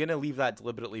 So I'm going to leave that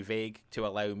deliberately vague to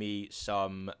allow me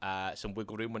some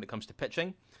wiggle room when it comes to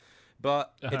pitching.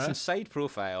 But it's in side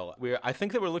profile, where I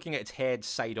think that we're looking at its head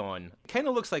side on. It kind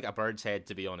of looks like a bird's head,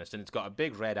 to be honest, and it's got a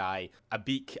big red eye, a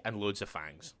beak, and loads of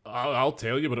fangs. I'll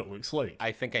tell you what it looks like.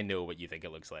 I think I know what you think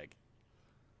it looks like.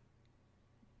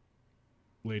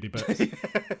 Lady bits.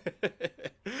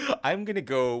 I'm going to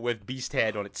go with beast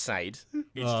head on its side.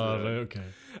 Right, okay.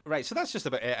 Right, so that's just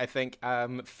about it, I think.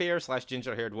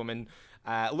 Fair/ginger-haired woman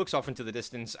looks off into the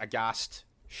distance, aghast,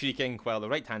 shrieking, while the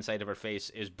right-hand side of her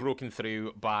face is broken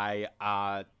through by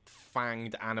a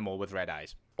fanged animal with red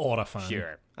eyes. Or a fang.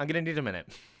 Sure. I'm going to need a minute.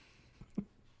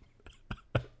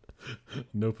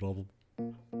 No problem.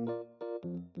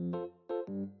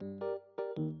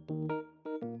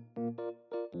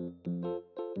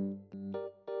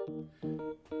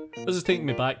 This is taking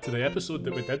me back to the episode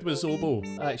that we did with Zobo,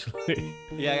 actually.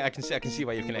 Yeah, I can see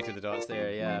why you've connected the dots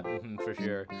there. Yeah, for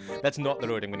sure. That's not the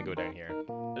road I'm going to go down here.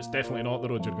 It's definitely not the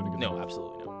road you're going to go down. No,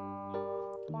 absolutely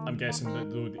not. I'm guessing that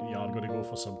though you are going to go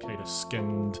for some kind of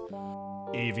skinned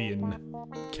avian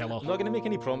killer. I'm not going to make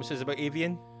any promises about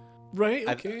avian. Right.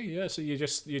 Okay. Yeah. So you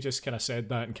just kind of said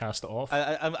that and cast it off.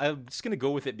 I'm just going to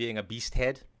go with it being a beast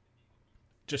head.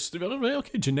 Just right.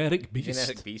 Okay. Generic beast.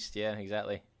 Generic beast. Yeah.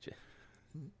 Exactly. Okay.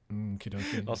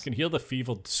 I can hear the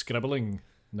fevered scribbling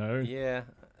now. Yeah.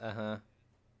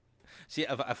 See,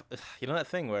 I've you know that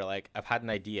thing where like I've had an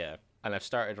idea and I've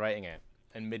started writing it,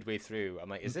 and midway through I'm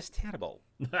like, is this terrible?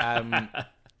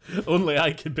 Only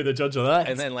I could be the judge of that.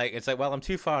 And then like it's like, well, I'm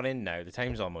too far in now. The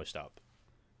time's almost up.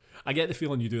 I get the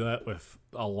feeling you do that with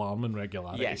alarming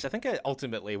regularity. Yes, I think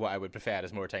ultimately what I would prefer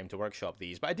is more time to workshop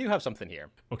these, but I do have something here.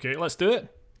 Okay, let's do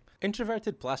it.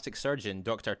 Introverted plastic surgeon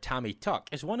Dr. Tammy Tuck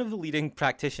is one of the leading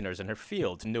practitioners in her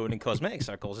field, known in cosmetic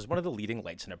circles as one of the leading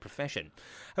lights in her profession.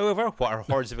 However, what her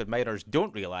hordes of admirers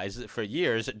don't realise is that for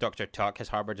years, Dr. Tuck has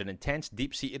harboured an intense,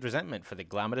 deep-seated resentment for the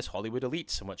glamorous Hollywood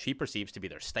elites and what she perceives to be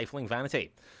their stifling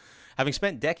vanity. Having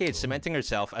spent decades cementing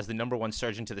herself as the #1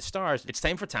 surgeon to the stars, it's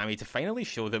time for Tammy to finally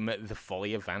show them the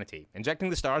folly of vanity. Injecting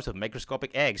the stars with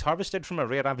microscopic eggs harvested from a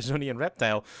rare Amazonian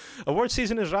reptile, award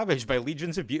season is ravaged by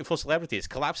legions of beautiful celebrities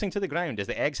collapsing to the ground as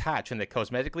the eggs hatch and the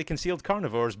cosmetically concealed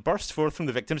carnivores burst forth from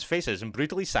the victims' faces and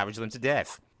brutally savage them to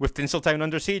death. With Tinseltown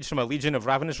under siege from a legion of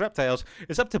ravenous reptiles,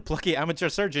 it's up to plucky amateur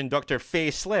surgeon Dr. Faye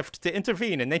Slift to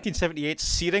intervene in 1978's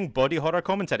searing body horror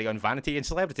commentary on vanity and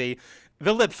celebrity,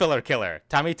 The Lip Filler Killer,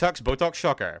 Tammy Tuck's Botox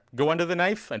Shocker. Go under the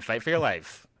knife and fight for your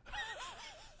life.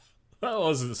 That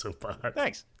wasn't so bad.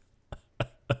 Thanks.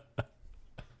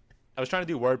 I was trying to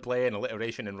do wordplay and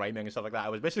alliteration and rhyming and stuff like that. I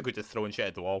was basically just throwing shit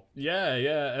at the wall. Yeah,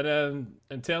 yeah. And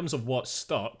in terms of what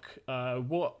stuck,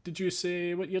 what did you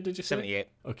say? What year did you say? 78.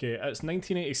 Okay, it's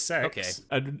 1986. Okay.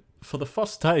 And for the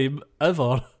first time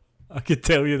ever, I could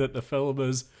tell you that the film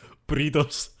is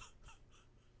Breeders.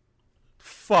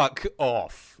 Fuck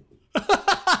off.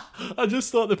 I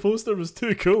just thought the poster was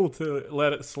too cool to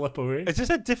let it slip away. Is this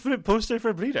a different poster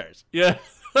for Breeders? Yeah.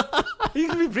 You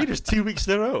can be Breeders 2 weeks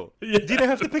in a row. Yeah. Do you now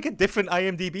have to pick a different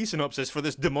IMDb synopsis for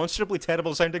this demonstrably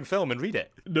terrible sounding film and read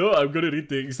it? No, I'm going to read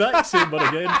the exact same one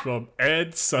again from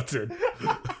Ed Sutton.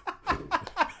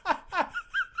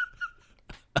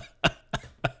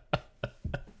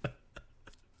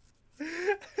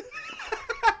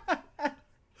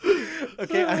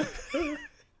 Okay.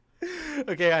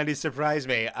 Okay, Andy, surprise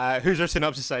me. Who's our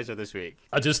synopsisizer this week?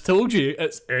 I just told you,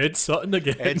 it's Ed Sutton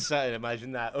again. Ed Sutton,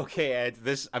 imagine that. Okay, Ed,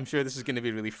 I'm sure this is going to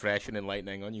be really fresh and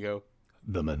enlightening. On you go.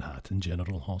 The Manhattan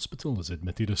General Hospital has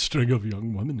admitted a string of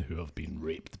young women who have been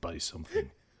raped by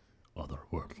something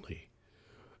otherworldly.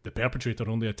 The perpetrator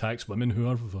only attacks women who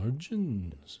are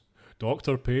virgins.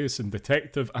 Dr. Pace and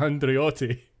Detective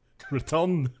Andreotti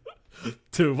return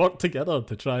to work together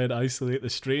to try and isolate the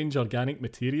strange organic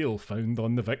material found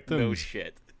on the victims. No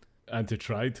shit. And to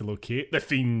try to locate the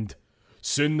fiend.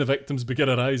 Soon the victims begin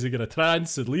arising in a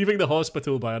trance and leaving the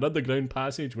hospital by an underground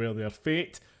passage where their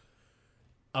fate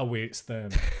awaits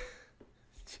them.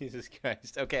 Jesus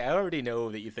Christ. Okay, I already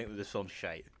know that you think that this film's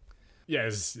shite.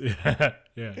 Yes.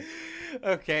 Yeah.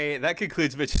 Okay, that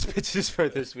concludes Mitch's Pitches for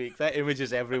this week. That image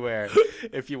is everywhere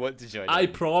if you want to join I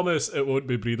in. promise it won't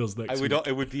be Breeders next week.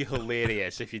 It would be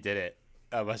hilarious if you did it.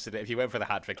 I must admit, if you went for the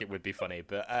hat trick, it would be funny.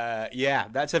 But yeah,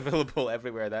 that's available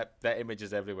everywhere. That image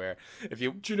is everywhere. If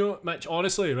you Do you know, Mitch,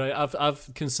 honestly, right,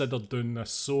 I've considered doing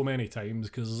this so many times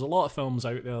because there's a lot of films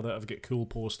out there that have got cool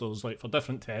posters, like for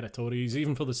different territories,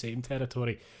 even for the same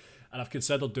territory. And I've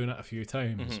considered doing it a few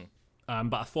times. Mm-hmm.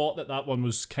 But I thought that one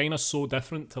was kind of so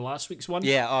different to last week's one.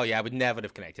 Yeah, oh yeah, I would never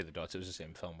have connected the dots. It was the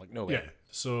same film. Like, no way. Yeah,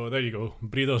 so there you go.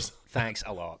 Breeders. Thanks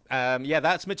a lot. Yeah,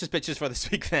 that's Mitch's Pitches for this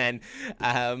week then.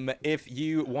 If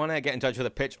you want to get in touch with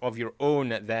a pitch of your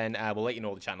own, then we'll let you know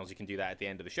all the channels. You can do that at the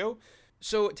end of the show.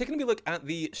 So, taking a wee look at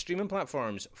the streaming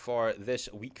platforms for this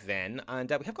week then, and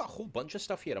we have got a whole bunch of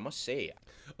stuff here, I must say,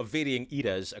 of varying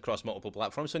eras across multiple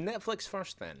platforms. So, Netflix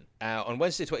first then. On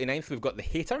Wednesday 29th, we've got The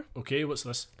Hater. Okay, what's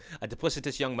this? A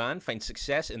duplicitous young man finds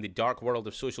success in the dark world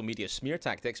of social media smear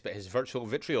tactics, but his virtual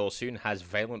vitriol soon has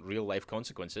violent real-life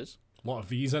consequences. A lot of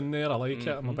V's in there. I like it.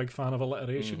 I'm a big fan of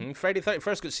alliteration. Friday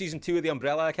 31st got season 2 of The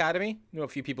Umbrella Academy. I know a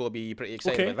few people will be pretty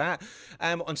excited about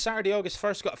that. On Saturday, August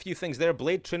 1st, got a few things there.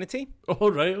 Blade Trinity.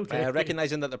 Oh, right, okay.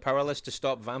 Recognizing that they're powerless to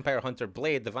stop vampire hunter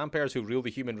Blade, the vampires who rule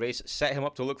the human race set him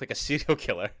up to look like a serial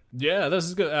killer. Yeah, this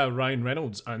has got Ryan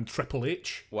Reynolds and Triple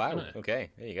H. Wow,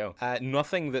 okay, there you go.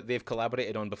 Nothing that they've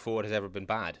collaborated on before has ever been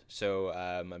bad, so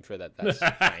I'm sure that's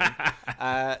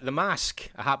fine. The Mask.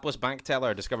 A hapless bank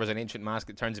teller discovers an ancient mask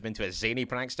that turns him into a zany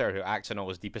prankster who acts on all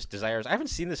his deepest desires. I haven't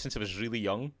seen this since I was really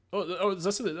young. Oh, is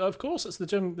this of course, it's the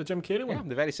Jim Carrey one. Yeah,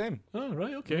 the very same. Oh,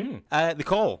 right, okay. The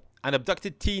Call. An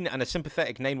abducted teen and a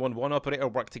sympathetic 911 operator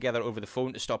work together over the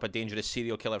phone to stop a dangerous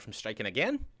serial killer from striking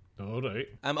again. All right.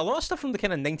 A lot of stuff from the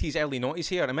kind of 90s, early 90s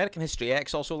here. American History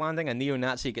X also landing. A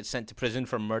neo-Nazi gets sent to prison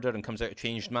for murder and comes out a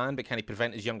changed man, but can he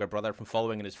prevent his younger brother from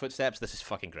following in his footsteps? This is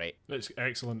fucking great. It's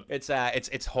excellent.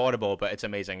 It's horrible, but it's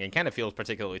amazing and kind of feels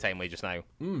particularly timely just now.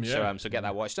 Yeah. So get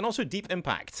that watched. And also Deep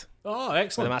Impact. Oh, With a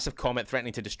excellent. massive comet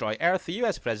threatening to destroy Earth, the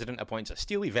US president appoints a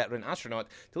steely veteran astronaut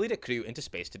to lead a crew into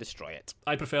space to destroy it.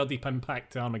 I prefer Deep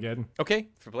Impact to Armageddon. Okay,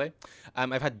 for play.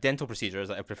 I've had dental procedures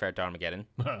that I've preferred to Armageddon.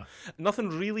 Nothing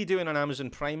really doing on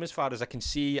Amazon Prime as far as I can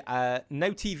see. Now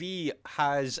TV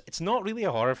it's not really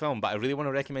a horror film, but I really want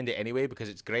to recommend it anyway because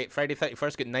it's great. Friday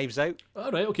 31st got Knives Out.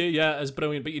 All right, okay, yeah, it's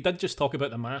brilliant. But you did just talk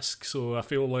about The Mask, so I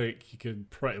feel like you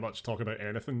could pretty much talk about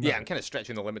anything. Yeah, I'm kind of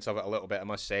stretching the limits of it a little bit, I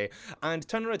must say. And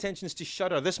turn our attentions to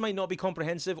Shudder. This might not be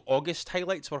comprehensive. August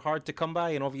highlights were hard to come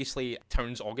by, and obviously it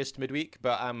turns August midweek.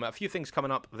 But a few things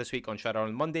coming up this week on Shudder.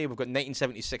 On Monday, we've got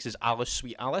 1976's Alice,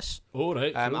 Sweet Alice. All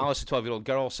right. Cool. Alice, a 12-year-old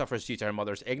girl, suffers due to her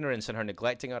mother's ignorance and her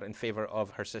neglecting her in favour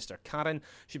of her sister Karen.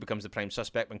 She becomes the prime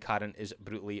suspect when Karen is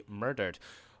brutally murdered.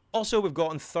 Also, we've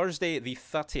got on Thursday the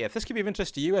 30th. This could be of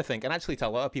interest to you, I think, and actually to a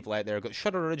lot of people out there. We've got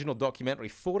Shudder original documentary,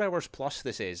 4 hours plus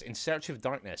this is, In Search of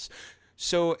Darkness.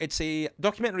 So it's a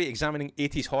documentary examining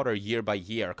 80s horror year by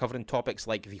year, covering topics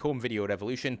like the home video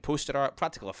revolution, poster art,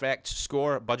 practical effects,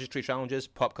 score, budgetary challenges,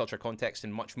 pop culture context,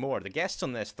 and much more. The guests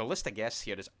on this, the list of guests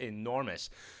here is enormous,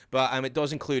 but it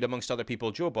does include, amongst other people,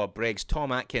 Joe Bob Briggs,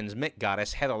 Tom Atkins, Mick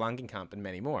Garris, Heather Langenkamp, and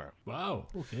many more. Wow,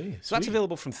 okay. So that's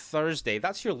available from Thursday.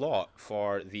 That's your lot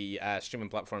for the streaming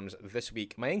platforms this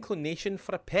week. My inclination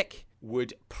for a pick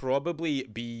would probably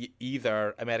be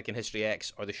either American History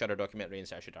X or the Shudder documentary In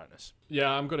Search of Darkness. Yeah,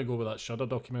 I'm going to go with that Shudder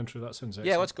documentary. That sounds excellent.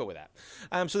 Yeah, let's go with that.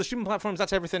 So the streaming platforms,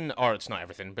 that's everything, or it's not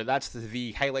everything, but that's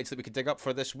the highlights that we could dig up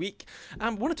for this week. I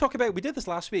want to talk about, we did this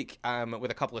last week with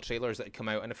a couple of trailers that had come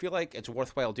out, and I feel like it's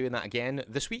worthwhile doing that again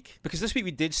this week, because this week we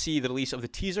did see the release of the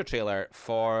teaser trailer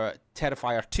for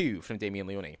Terrifier 2 from Damien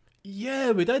Leone. Yeah,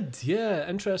 we did. Yeah,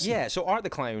 interesting. Yeah, so Art the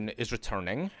Clown is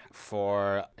returning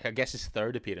for, I guess, his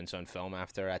third appearance on film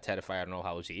after Terrifier and All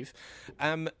Hallows Eve.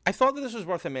 I thought that this was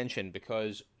worth a mention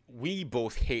because we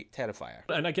both hate Terrifier.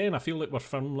 And again, I feel like we're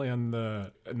firmly in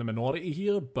the minority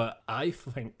here, but I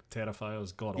think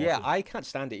Terrifier's god awful. Yeah, I can't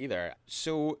stand it either.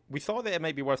 So we thought that it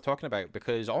might be worth talking about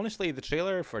because honestly, the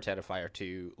trailer for Terrifier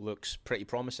 2 looks pretty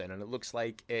promising, and it looks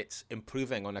like it's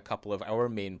improving on a couple of our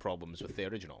main problems with the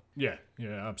original. Yeah,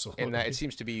 absolutely. In that it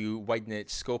seems to be widening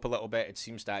its scope a little bit. It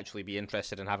seems to actually be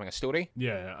interested in having a story.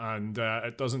 Yeah, and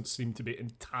it doesn't seem to be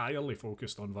entirely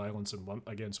focused on violence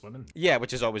against women. Yeah,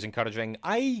 which is always encouraging.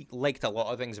 I liked a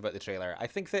lot of things about the trailer. I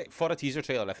think that for a teaser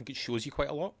trailer, I think it shows you quite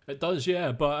a lot. It does,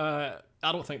 yeah, but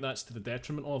I don't think that's to the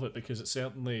detriment of it because it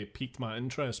certainly piqued my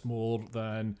interest more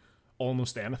than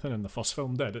almost anything in the first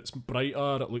film did. It's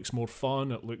brighter, it looks more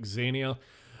fun, it looks zanier.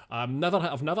 I've never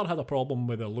had a problem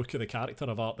with the look of the character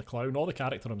of Art the Clown or the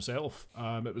character himself.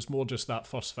 It was more just that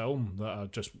first film that I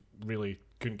just really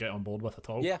couldn't get on board with at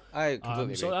all. Yeah, I completely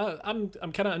agree. So I'm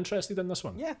kind of interested in this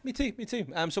one. Yeah, me too.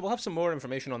 So we'll have some more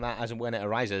information on that as and when it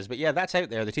arises. But yeah, that's out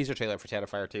there. The teaser trailer for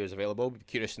Terrifier 2 is available. Be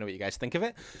curious to know what you guys think of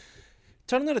it.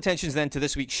 Turning our attentions then to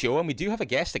this week's show, and we do have a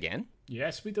guest again.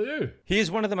 Yes, we do. He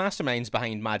is one of the masterminds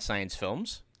behind Mad Science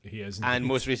Films. He is, and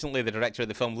most recently the director of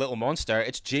the film Little Monster.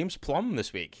 It's James Plum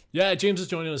this week. Yeah, James is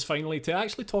joining us finally to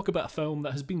actually talk about a film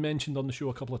that has been mentioned on the show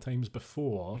a couple of times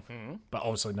before, but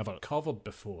obviously never covered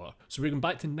before. So we're going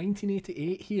back to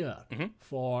 1988 here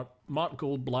for Mark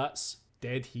Goldblatt's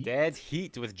Dead Heat. Dead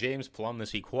Heat with James Plum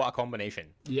this week. What a combination.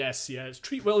 Yes, it's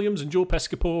Treat Williams and Joe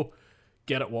Piscopo.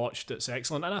 Get it watched, it's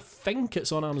excellent, and I think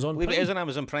it's on Amazon Prime. I believe it is on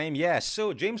Amazon Prime, yes.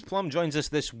 So James Plum joins us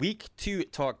this week to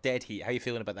talk Dead Heat. How are you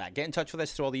feeling about that? Get in touch with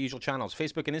us through all the usual channels,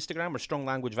 Facebook and Instagram. We're Strong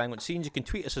Language Violent Scenes. You can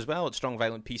tweet us as well at Strong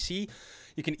Violent PC.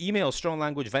 You can email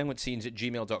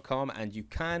stronglanguageviolentscenes@gmail.com, and you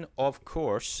can, of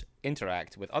course,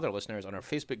 interact with other listeners on our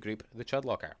Facebook group, The Chud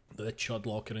Locker. The Chud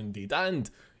Locker, indeed. And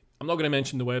I'm not going to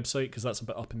mention the website because that's a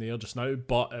bit up in the air just now,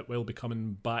 but it will be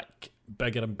coming back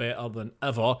bigger and better than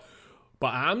ever.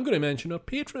 But I'm going to mention our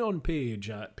Patreon page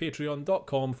at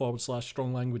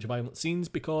patreon.com/Strong Language Violent Scenes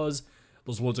because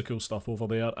there's loads of cool stuff over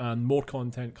there and more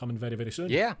content coming very, very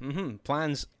soon. Yeah,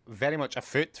 plans very much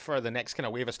afoot for the next kind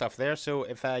of wave of stuff there. So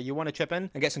if you want to chip in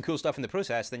and get some cool stuff in the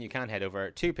process, then you can head over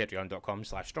to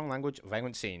patreon.com/Strong Language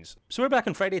Violent Scenes. So we're back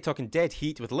on Friday talking Dead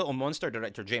Heat with Little Monster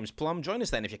director James Plum. Join us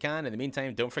then if you can. In the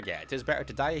meantime, don't forget, it is better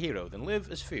to die a hero than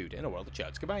live as food in a world of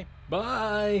chuds. Goodbye.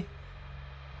 Bye.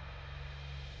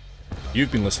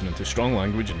 You've been listening to Strong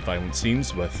Language and Violent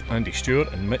Scenes with Andy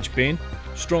Stewart and Mitch Bain.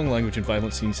 Strong Language and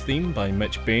Violent Scenes theme by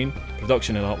Mitch Bain.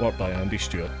 Production and artwork by Andy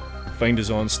Stewart. Find us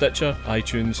on Stitcher,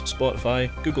 iTunes, Spotify,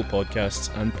 Google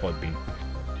Podcasts and Podbean.